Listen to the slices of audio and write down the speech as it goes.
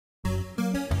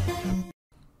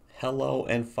Hello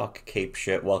and fuck cape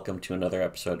shit. Welcome to another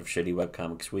episode of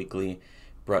Shittywebcomics Weekly,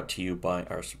 brought to you by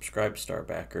our Subscribe Star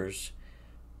backers.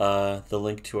 The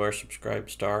link to our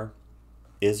Subscribe Star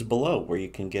is below, where you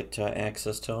can get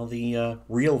access to all the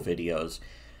real videos.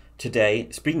 Today,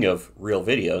 speaking of real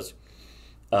videos,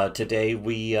 today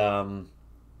we are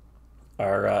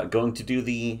going to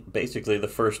do basically the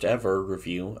first ever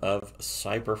review of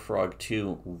Cyberfrog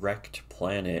 2 Wrecked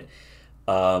Planet.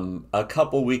 A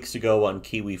couple weeks ago on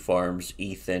Kiwi Farms,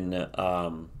 Ethan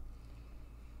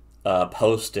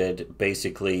posted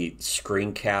basically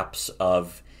screen caps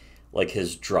of like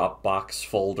his Dropbox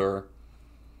folder, or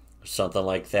something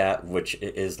like that, which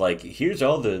is like, here's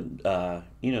all the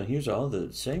here's all the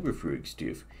Cyberfrog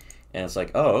stuff, and it's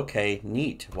like, oh, okay,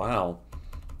 neat, wow,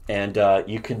 and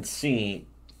you can see,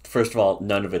 first of all,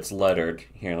 none of it's lettered.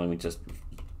 Here, let me just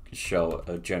show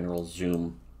a general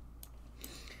zoom.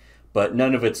 But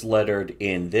none of it's lettered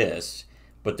in this.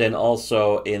 But then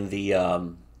also in the a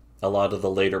lot of the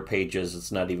later pages,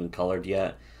 it's not even colored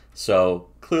yet. So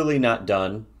clearly not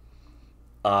done.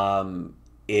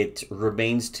 It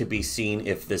remains to be seen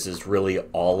if this is really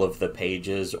all of the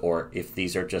pages or if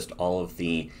these are just all of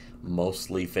the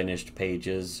mostly finished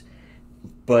pages.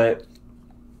 But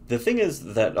the thing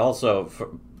is that also,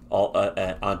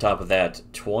 on top of that,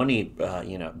 20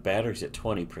 batteries at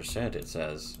 20%. It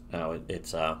says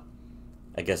it's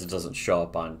I guess it doesn't show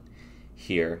up on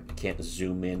here. I can't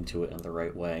zoom into it in the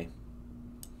right way.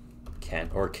 Can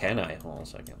I? Hold on a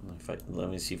second. Let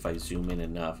me see if I zoom in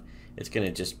enough. It's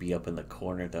gonna just be up in the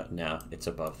corner. No, it's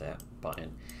above that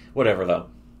button. Whatever though.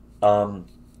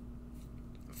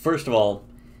 First of all,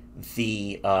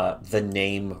 the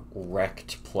name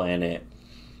Wrecked Planet.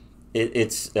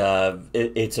 It's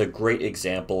a great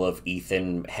example of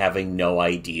Ethan having no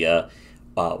idea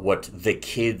what the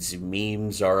kids'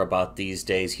 memes are about these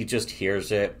days. He just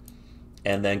hears it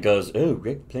and then goes, "Oh,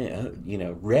 wrecked planet,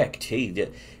 wrecked."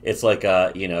 Hey, it's like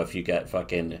if you got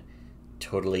fucking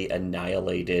totally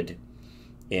annihilated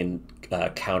in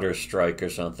Counter-Strike or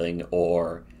something,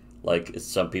 or like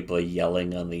some people are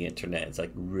yelling on the internet. It's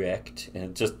like wrecked, and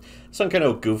it's just some kind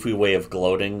of goofy way of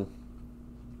gloating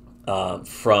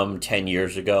from 10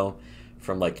 years ago,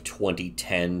 from like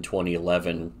 2010,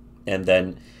 2011, and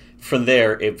then from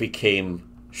there, it became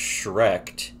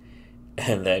Shreked,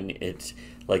 and then it's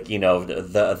like,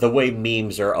 the way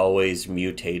memes are always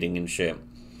mutating and shit,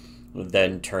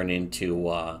 then turn into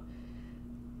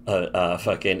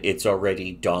fucking It's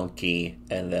Already Donkey,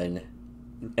 and then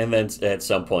at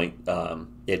some point,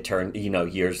 it turned,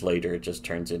 years later, it just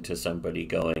turns into somebody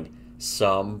going,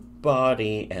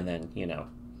 somebody, and then,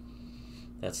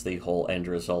 that's the whole end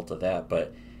result of that,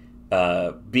 but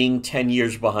being 10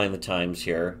 years behind the times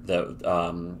here,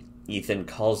 Ethan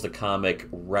calls the comic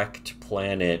Wrecked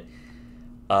Planet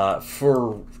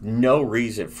for no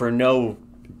reason,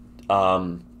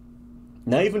 not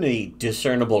even a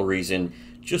discernible reason,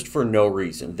 just for no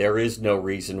reason. There is no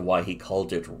reason why he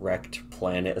called it Wrecked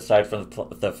Planet, aside from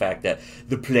the fact that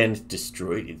the planet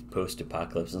destroyed in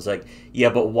post-apocalypse. And it's like, yeah,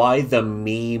 but why the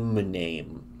meme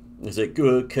name? Is it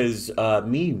good? Because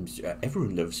memes,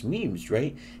 everyone loves memes,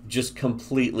 right? Just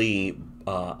completely,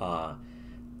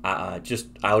 just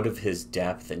out of his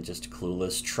depth and just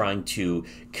clueless, trying to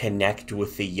connect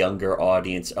with the younger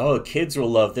audience. Oh, kids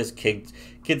will love this. Kids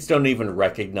don't even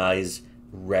recognize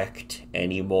Wrecked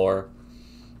anymore.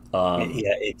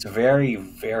 Yeah, it's very,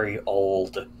 very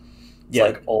old. It's Yeah,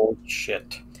 like old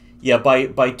shit. yeah. By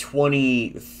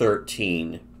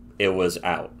 2013, it was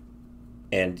out,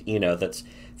 and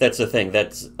that's the thing.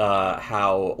 That's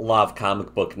how a lot of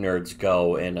comic book nerds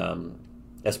go, and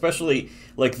especially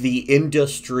like the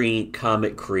industry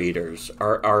comic creators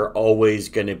are always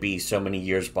going to be so many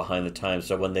years behind the times.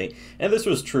 So when and this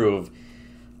was true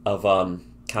of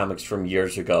comics from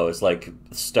years ago, is like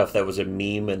stuff that was a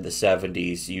meme in the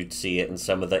 70s, you'd see it in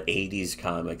some of the 80s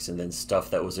comics, and then stuff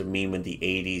that was a meme in the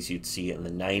 80s, you'd see it in the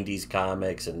 90s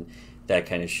comics, and that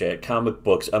kind of shit. Comic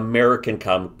books, American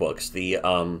comic books, the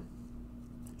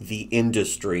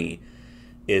industry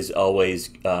is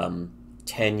always 10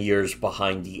 years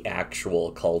behind the actual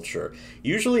culture.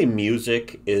 Usually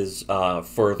music is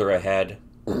further ahead,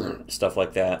 stuff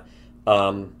like that.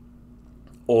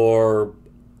 Or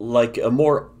like a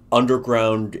more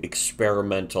underground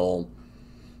experimental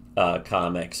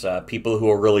comics. People who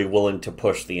are really willing to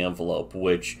push the envelope,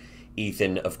 which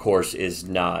Ethan, of course, is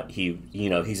not.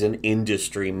 He's an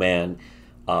industry man.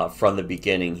 From the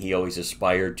beginning, he always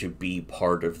aspired to be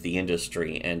part of the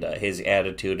industry, and his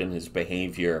attitude and his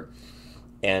behavior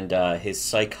and his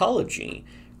psychology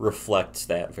reflects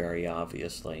that very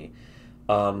obviously.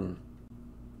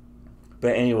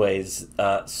 But anyways,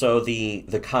 so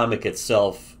the comic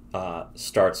itself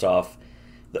starts off.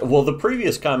 Well, the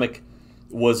previous comic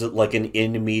was like an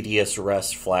in medias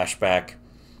res flashback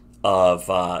of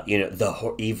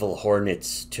the evil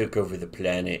hornets took over the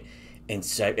planet, and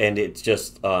it's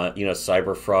just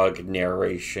Cyberfrog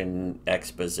narration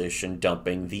exposition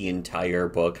dumping the entire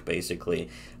book basically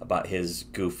about his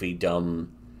goofy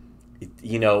dumb,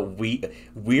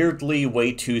 weirdly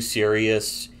way too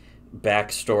serious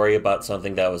backstory about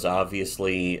something that was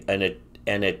obviously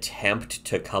an attempt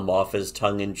to come off as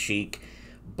tongue-in-cheek,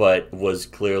 but was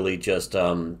clearly just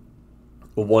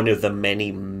one of the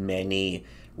many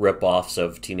rip-offs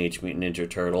of Teenage Mutant Ninja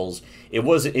Turtles.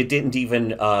 It didn't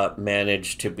even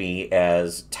manage to be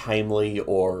as timely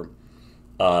or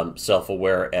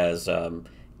self-aware as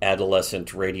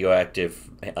adolescent radioactive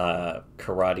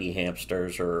karate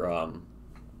hamsters, or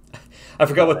I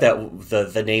forgot what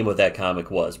the name of that comic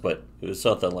was, but it was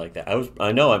something like that.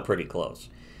 I know I'm pretty close.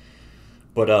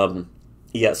 But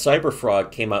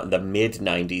Cyberfrog came out in the mid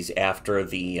 '90s after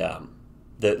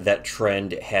that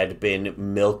trend had been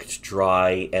milked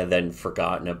dry and then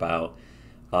forgotten about,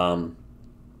 to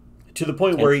the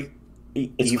point where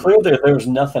it's clear that there's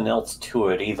nothing else to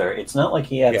it either. It's not like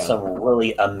he had some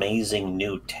really amazing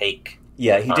new take.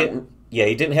 Yeah, he didn't. Yeah,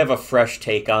 he didn't have a fresh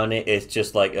take on it. It's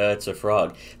just like it's a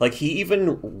frog. Like he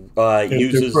even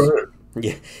uses.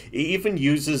 Yeah, he even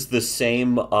uses the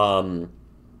same.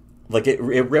 Like it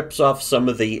rips off some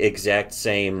of the exact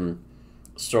same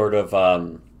sort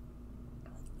of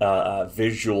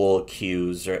visual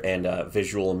cues and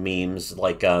visual memes,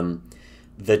 like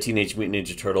the Teenage Mutant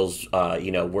Ninja Turtles,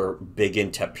 were big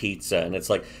into pizza, and it's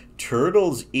like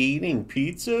turtles eating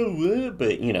pizza,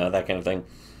 but that kind of thing.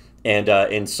 And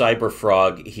in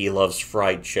Cyberfrog, he loves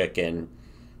fried chicken,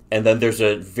 and then there's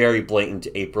a very blatant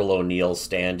April O'Neil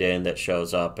stand-in that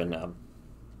shows up, and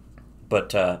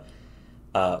but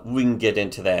we can get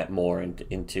into that more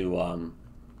into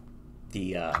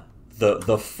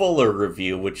the fuller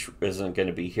review, which isn't going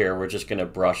to be here. We're just going to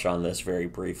brush on this very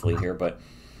briefly here, but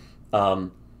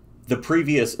the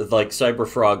previous, like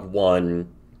Cyberfrog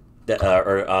 1,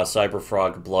 or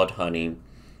Cyberfrog Blood Honey,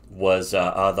 was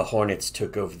the Hornets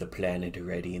took over the planet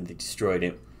already and they destroyed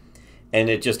it. And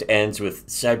it just ends with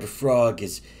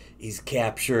Cyberfrog he's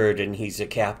captured and he's a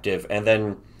captive. And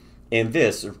then in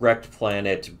this, Wrecked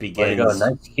Planet begins... There you go,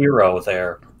 nice hero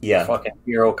there. Yeah. The fucking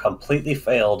hero completely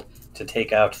failed to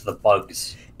take out the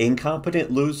bugs. Incompetent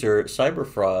loser,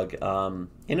 Cyberfrog,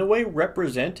 in a way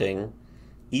representing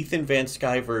Ethan Van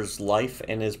Sciver's life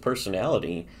and his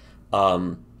personality.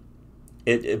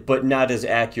 But not as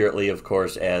accurately, of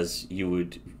course, as you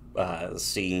would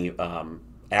see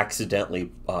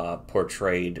accidentally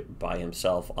portrayed by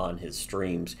himself on his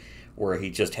streams, where he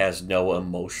just has no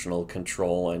emotional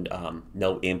control and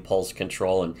no impulse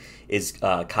control, and is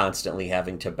constantly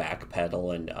having to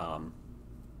backpedal,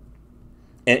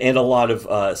 and a lot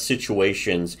of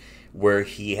situations where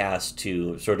he has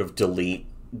to sort of delete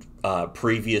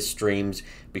previous streams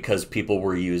because people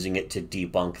were using it to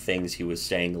debunk things he was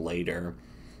saying later.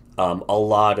 A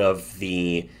lot of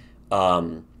the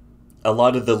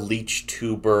leech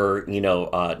tuber,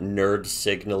 nerd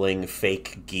signaling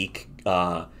fake geek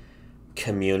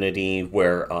community,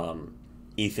 where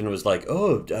Ethan was like,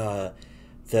 the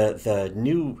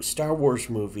new Star Wars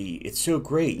movie, it's so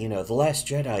great, The Last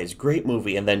Jedi is a great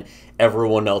movie, and then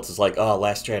everyone else is like, oh,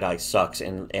 Last Jedi sucks,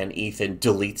 and Ethan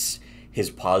deletes his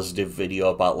positive video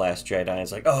about Last Jedi, and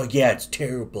it's like, oh yeah, it's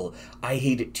terrible, I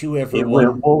hate it too,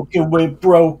 everyone. It went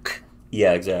broke.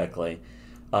 Yeah, exactly.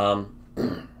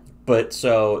 But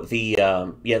so the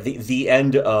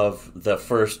end of the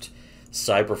first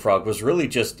Cyberfrog was really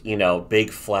just, big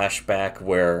flashback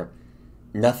where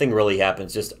nothing really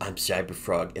happens, just I'm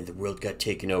Cyberfrog and the world got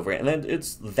taken over. And then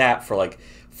it's that for like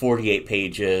 48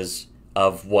 pages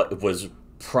of what was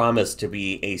promised to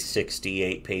be a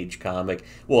 68-page comic.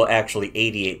 Well, actually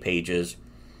 88 pages.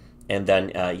 And then,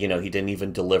 he didn't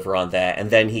even deliver on that.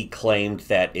 And then he claimed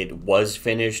that it was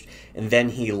finished. And then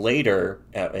he later,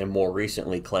 and more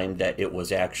recently, claimed that it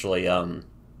was actually,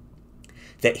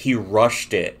 that he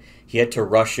rushed it. He had to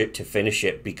rush it to finish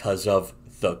it because of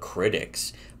the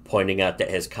critics, pointing out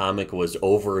that his comic was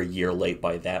over a year late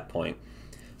by that point.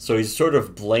 So he's sort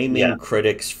of blaming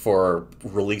critics for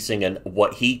releasing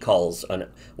what he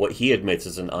admits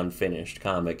is an unfinished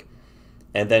comic.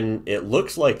 And then it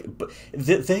looks like...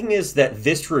 The thing is that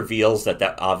this reveals that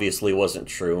obviously wasn't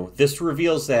true. This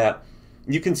reveals that...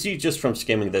 You can see just from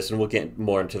skimming this, and we'll get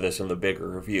more into this in the bigger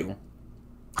review,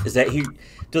 is that he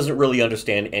doesn't really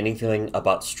understand anything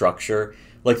about structure.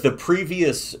 Like the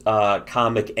previous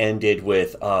comic ended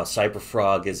with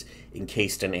Cyberfrog is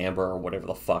encased in amber or whatever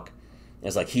the fuck.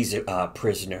 It's like he's a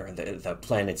prisoner, the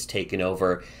planet's taken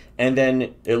over. And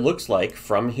then it looks like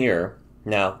from here,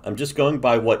 now I'm just going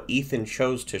by what Ethan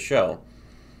chose to show,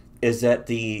 is that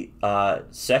the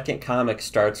second comic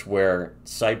starts where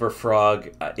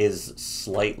Cyberfrog is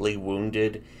slightly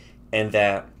wounded, and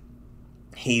that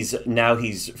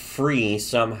he's free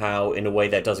somehow in a way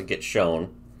that doesn't get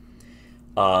shown.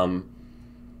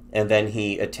 And then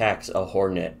he attacks a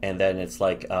hornet, and then it's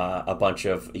like a bunch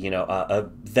of,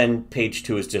 then page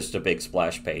 2 is just a big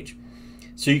splash page.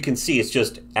 So you can see it's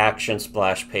just action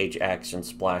splash page,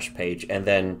 and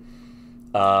then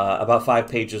about 5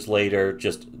 pages later,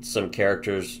 just some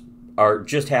characters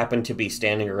just happen to be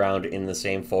standing around in the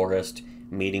same forest,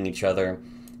 meeting each other.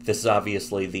 This is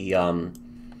obviously the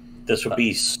this would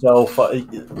be so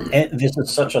fun. And this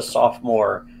is such a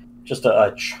sophomore, just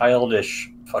a childish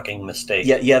fucking mistake.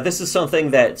 Yeah, this is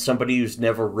something that somebody who's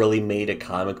never really made a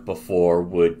comic before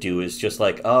would do, is just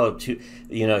like,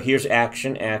 here's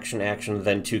action,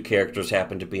 then 2 characters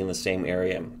happen to be in the same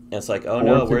area. And it's like, oh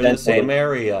no, we're in the same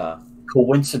area.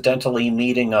 Coincidentally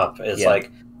meeting up. It's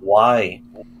like, why?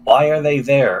 Why are they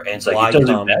there? And it's like, it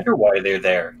doesn't matter why they're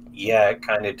there. Yeah, it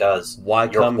kind of does. Why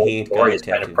Your come he story is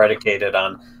kind of predicated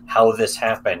on how this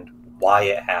happened, why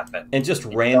it happened. And just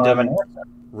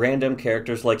random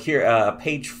characters. Like here,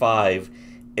 page 5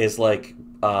 is like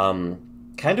kind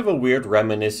of a weird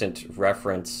reminiscent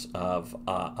reference of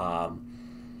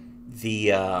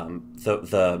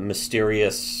the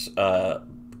mysterious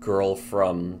girl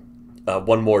from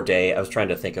One More Day. I was trying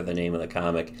to think of the name of the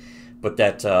comic, but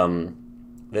that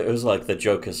it was like the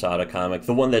Joe Quesada comic,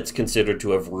 the one that's considered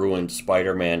to have ruined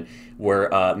Spider-Man, where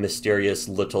a mysterious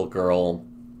little girl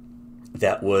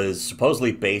that was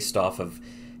supposedly based off of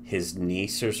his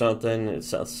niece or something.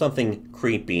 It's something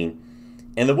creepy.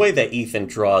 And the way that Ethan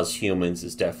draws humans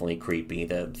is definitely creepy.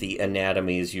 The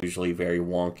anatomy is usually very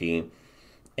wonky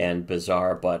and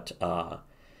bizarre, but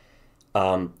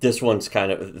this one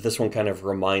kind of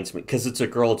reminds me, because it's a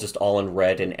girl just all in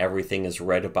red and everything is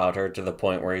red about her, to the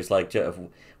point where he's like,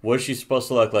 what is she supposed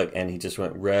to look like? And he just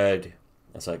went red.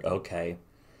 It's like, okay.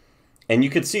 And you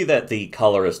could see that the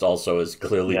colorist also is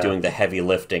clearly doing the heavy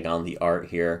lifting on the art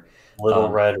here. Little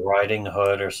Red Riding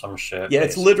Hood or some shit. Yeah, basically.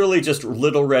 It's literally just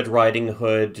Little Red Riding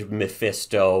Hood,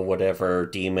 Mephisto, whatever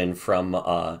demon from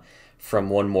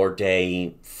One More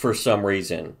Day, for some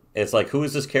reason. It's like, who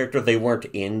is this character? They weren't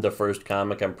in the first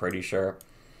comic, I'm pretty sure.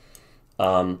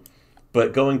 But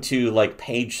going to like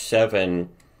page 7,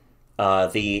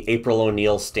 the April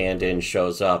O'Neil stand-in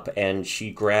shows up, and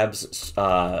she grabs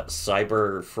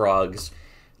Cyberfrog's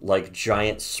like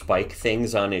giant spike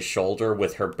things on his shoulder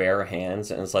with her bare hands,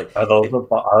 and it's like, are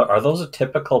those a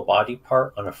typical body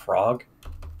part on a frog?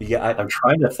 Yeah, I'm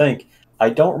trying to think. I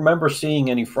don't remember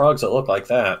seeing any frogs that look like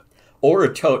that. Or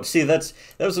a toad. See, that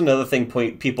was another thing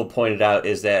people pointed out,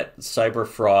 is that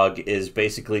Cyberfrog is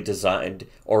basically designed,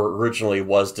 or originally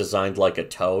was designed, like a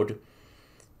toad.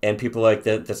 And people like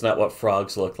that's not what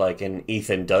frogs look like, and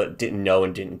Ethan didn't know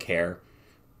and didn't care.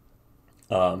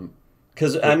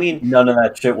 Because, I mean, none of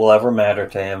that shit will ever matter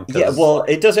to him. Yeah, well,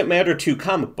 it doesn't matter to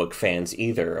comic book fans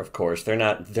either, of course. They're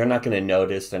not going to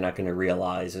notice, they're not going to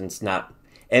realize, and it's not...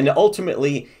 And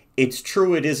ultimately, it's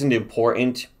true it isn't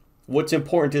important. What's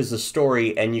important is the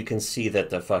story, and you can see that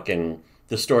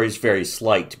the story's very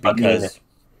slight, because... I mean,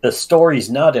 the story's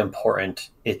not important.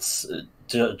 It's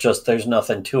just there's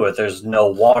nothing to it. There's no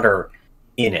water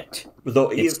in it.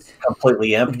 Though it's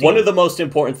completely empty. One of the most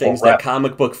important things that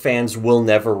comic book fans will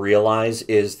never realize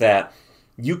is that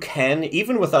you can,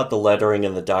 even without the lettering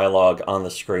and the dialogue on the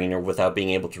screen, or without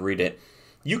being able to read it,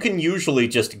 you can usually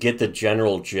just get the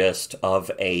general gist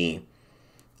of a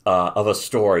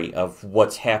story, of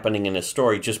what's happening in a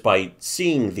story, just by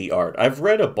seeing the art. I've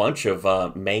read a bunch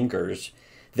of mangers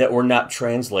that were not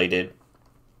translated,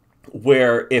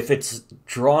 where if it's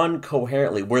drawn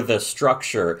coherently, where the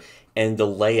structure and the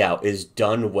layout is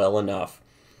done well enough,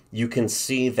 you can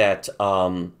see that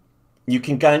you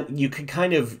can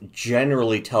kind of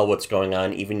generally tell what's going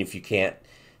on, even if you can't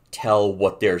tell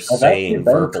what they're saying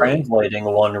verbally. I've been translating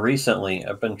one recently.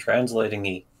 I've been translating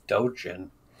the Dojin,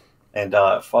 and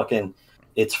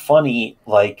it's funny.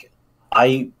 Like,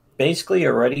 I basically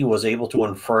already was able to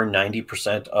infer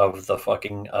 90% of the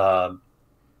fucking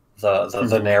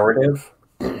the narrative,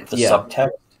 the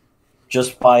subtext,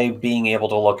 just by being able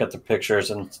to look at the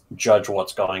pictures and judge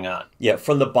what's going on. Yeah,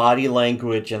 from the body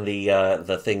language and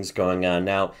the things going on.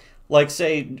 Now, like,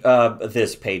 say,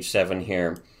 this page 7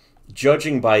 here,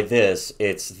 judging by this,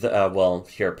 it's well,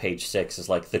 here page 6 is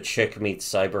like the chick meets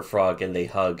Cyberfrog and they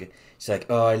hug. She's like,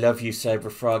 "Oh, I love you,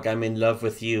 Cyberfrog. I'm in love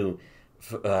with you."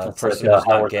 Person like, who's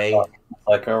not gay.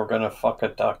 Like, oh, we're gonna fuck a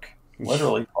duck.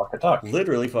 Literally fuck a duck.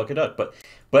 Literally fuck a duck. But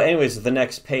anyways, the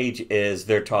next page is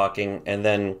they're talking, and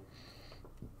then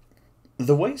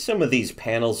the way some of these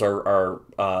panels are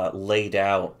laid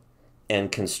out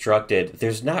and constructed,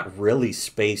 there's not really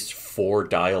space for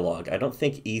dialogue. I don't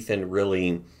think Ethan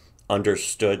really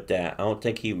understood that. I don't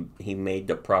think he made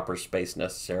the proper space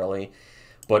necessarily.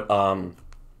 But on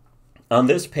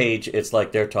this page, it's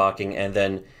like they're talking, and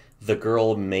then the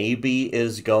girl maybe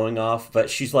is going off, but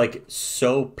she's like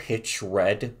so pitch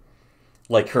red.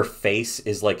 Like her face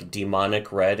is like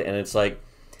demonic red, and it's like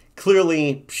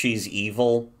clearly she's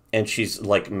evil, and she's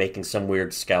like making some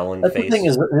weird scowling face. The thing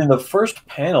is, in the first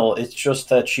panel, it's just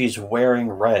that she's wearing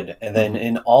red, and then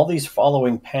in all these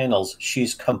following panels,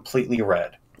 she's completely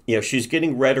red. Yeah, she's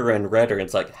getting redder and redder.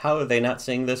 It's like, how are they not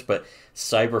seeing this? But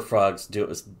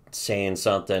Cyberfrog's saying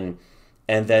something,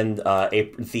 and then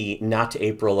the not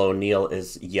April O'Neil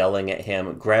is yelling at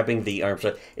him, grabbing the arms.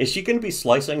 Is she going to be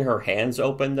slicing her hands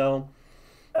open though?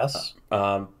 Yes.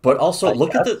 But also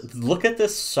look at the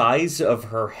size of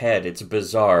her head. It's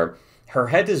bizarre. Her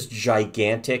head is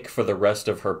gigantic for the rest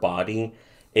of her body.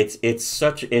 It's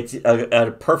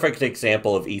a perfect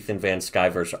example of Ethan Van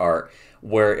Sciver's art,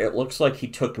 where it looks like he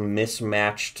took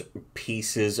mismatched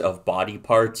pieces of body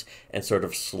parts and sort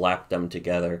of slapped them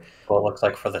together. Well, it looks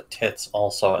like for the tits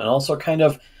also, and also kind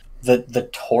of the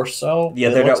torso. Yeah,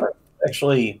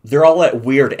 they're all at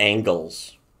weird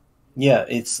angles. Yeah,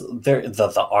 it's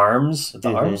the arms. The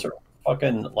arms are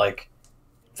fucking like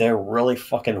they're really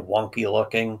fucking wonky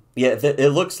looking. Yeah,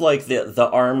 it looks like the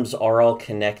arms are all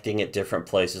connecting at different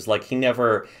places. Like he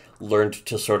never learned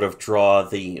to sort of draw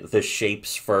the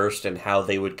shapes first and how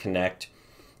they would connect.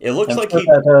 It looks like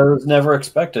that was never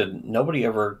expected. Nobody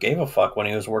ever gave a fuck when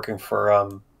he was working for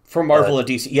Marvel and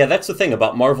DC. Yeah, that's the thing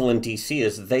about Marvel and DC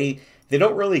is they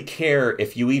don't really care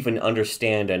if you even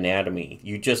understand anatomy.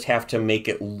 You just have to make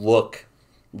it look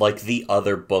like the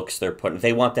other books they're putting.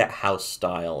 They want that house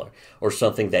style or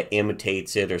something that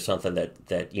imitates it or something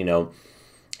that you know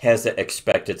has the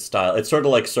expected style. It's sort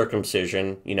of like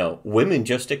circumcision. You know, women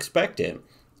just expect it.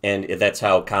 And that's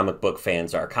how comic book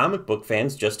fans are. Comic book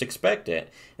fans just expect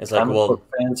it. It's like,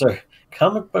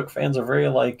 comic book fans are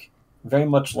very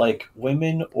much like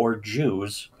women or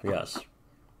Jews. Yes.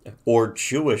 Or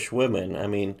Jewish women. I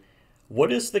mean,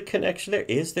 what is the connection there?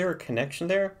 Is there a connection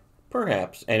there?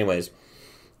 Perhaps. Anyways,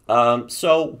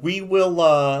 so we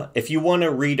will, if you want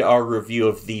to read our review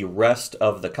of the rest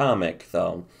of the comic,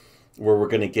 though, where we're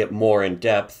going to get more in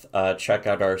depth, check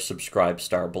out our subscribe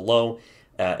star below.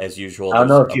 As usual, I don't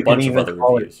know if you can even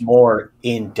call it more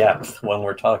in depth when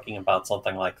we're talking about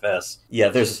something like this. Yeah,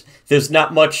 there's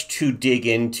not much to dig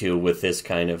into with this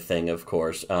kind of thing, of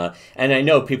course. And I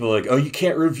know people are like, oh, you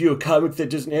can't review a comic that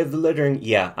doesn't have the lettering.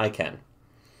 Yeah, I can.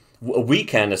 We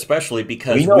can, especially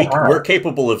because we're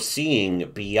capable of seeing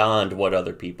beyond what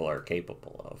other people are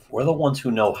capable of. We're the ones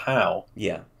who know how.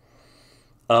 Yeah.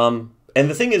 And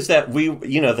the thing is that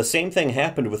the same thing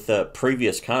happened with the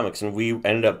previous comics, and we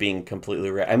ended up being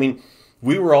completely right. I mean,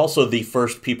 we were also the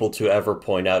first people to ever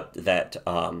point out that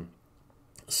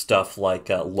stuff like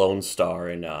Lone Star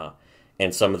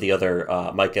and some of the other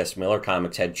Mike S. Miller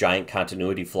comics had giant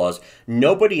continuity flaws.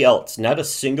 Nobody else, not a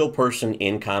single person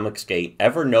in Comicsgate,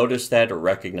 ever noticed that or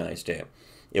recognized it.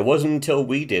 It wasn't until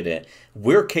we did it.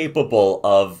 We're capable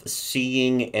of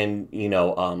seeing and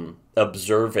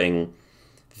observing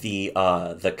the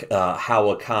how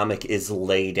a comic is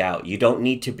laid out. You don't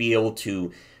need to be able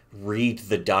to read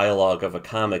the dialogue of a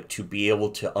comic to be able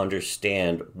to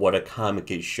understand what a comic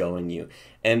is showing you.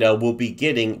 And we'll be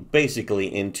getting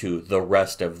basically into the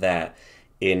rest of that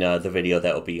in the video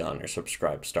that will be on our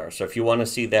subscribe star. So if you want to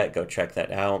see that, go check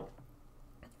that out.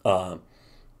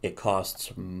 It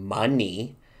costs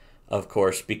money, of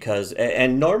course, because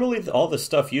and normally all the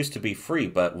stuff used to be free,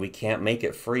 but we can't make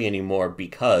it free anymore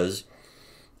because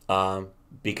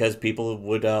people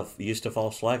would used to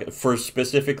fall slack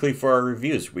specifically for our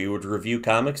reviews. We would review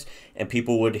comics, and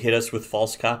people would hit us with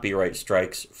false copyright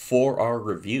strikes for our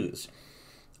reviews.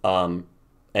 And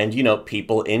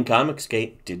people in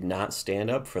Comicsgate did not stand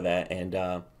up for that.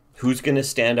 And who's going to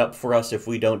stand up for us if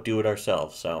we don't do it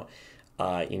ourselves? So,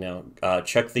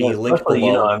 check the link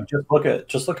below.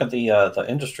 Just look at the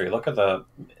industry. Look at the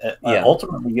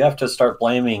ultimately, you have to start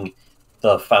blaming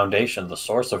the foundation, the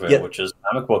source of it, which is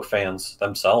comic book fans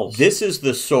themselves. This is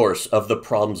the source of the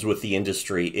problems with the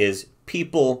industry, is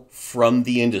people from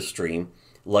the industry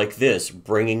like this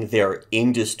bringing their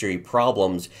industry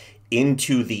problems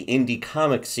into the indie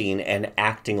comic scene and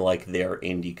acting like they're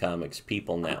indie comics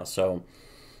people now. So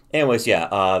anyways,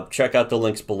 yeah, check out the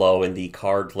links below and the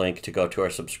card link to go to our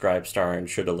Subscribe Star and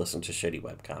sure to listen to Shitty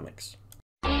Webcomics.